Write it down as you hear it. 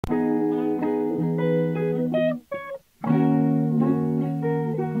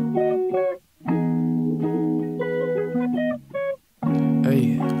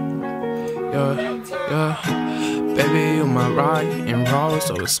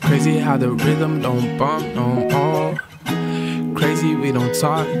it's crazy how the rhythm don't bump no more. Crazy we don't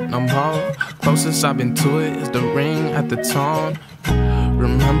talk no more. Closest I've been to it is the ring at the tone.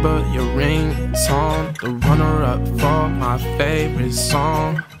 Remember your ringtone, the runner-up for my favorite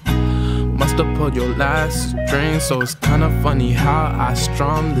song. Must've pulled your last string, so it's kinda funny how I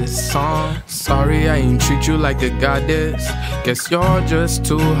strum this song. Sorry I ain't treat you like a goddess, guess you're just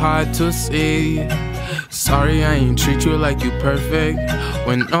too hard to see. Sorry I ain't treat you like you perfect,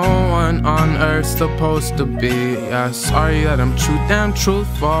 when no one on earth's supposed to be. Yeah, sorry that I'm too damn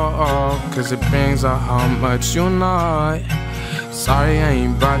truthful, cause it brings out how much you know. Sorry I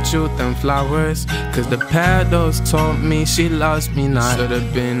ain't brought you them flowers, cause the petals told me she loves me not.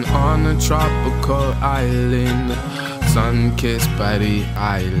 Should've been on a tropical island, sun-kissed by the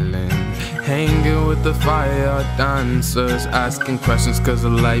island, hanging with the fire dancers, asking questions cause the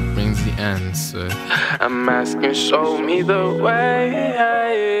light brings the answer. I'm asking, show me the way,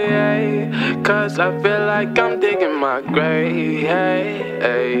 cause I feel like I'm digging my grave.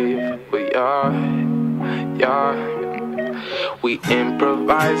 We are. We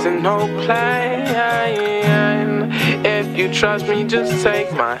improvising, no plan. If you trust me, just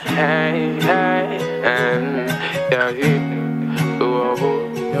take my hand.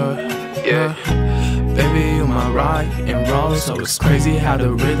 Yeah. Baby, you my rock and roll, so it's crazy how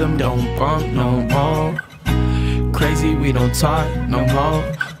the rhythm don't bump no more. Crazy we don't talk no more.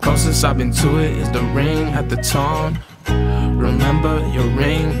 Closest I've been to it is the ring at the tone. Remember your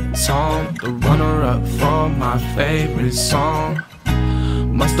ringtone, the runner-up for my favorite song.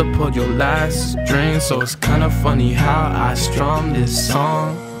 Must've pulled your last string, so it's kinda funny how I strum this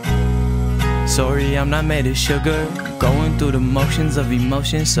song. Sorry I'm not made of sugar, going through the motions of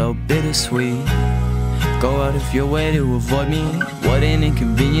emotion so bittersweet. Go out of your way to avoid me, what an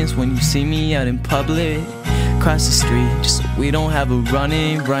inconvenience when you see me out in public. Cross the street just so we don't have a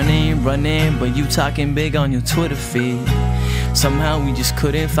running, but you talking big on your Twitter feed. Somehow we just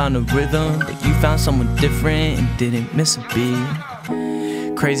couldn't find a rhythm, but you found someone different and didn't miss a beat.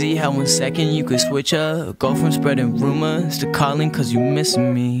 Crazy how 1 second you could switch up, go from spreading rumors to calling cause you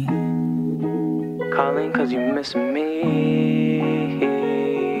missing me. Calling cause you missing me.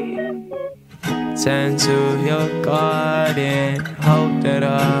 Tend to your garden, hope that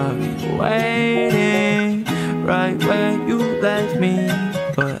I'll be waiting right where you left me,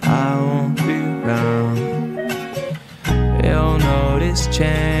 but I won't be around. You'll notice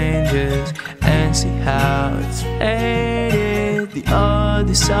changes and see how it's faded. The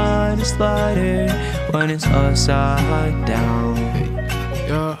other side is lighter when it's upside down.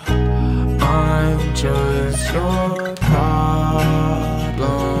 Yeah, I'm just your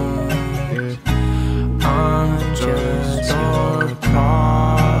problem. Yeah, I'm just your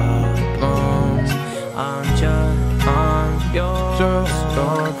problem. I'm your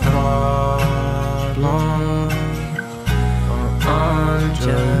problem. I'm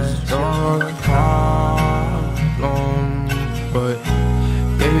just your problem. But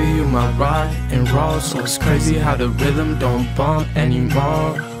baby, you my rock and roll, so it's crazy how the rhythm don't bump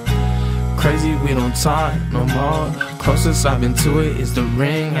anymore. Crazy we don't talk no more. Closest I've been to it is the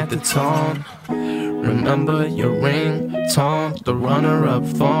ring at the tone. Remember your ringtone, the runner-up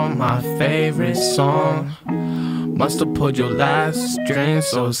for my favorite song. Must've pulled your last string,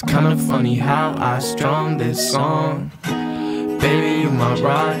 so it's kinda funny how I strum this song. Baby, you my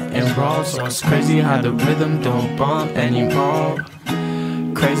rock and roll, so it's crazy how the rhythm don't bump anymore.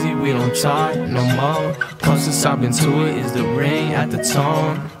 Crazy we don't talk no more. Closest I've been to it is the ring at the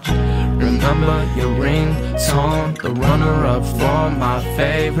tone. Remember your ringtone, the runner-up for my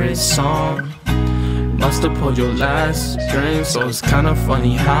favorite song. Must've pulled your last string, so it's kinda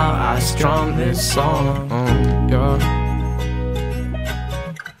funny how I strum this song.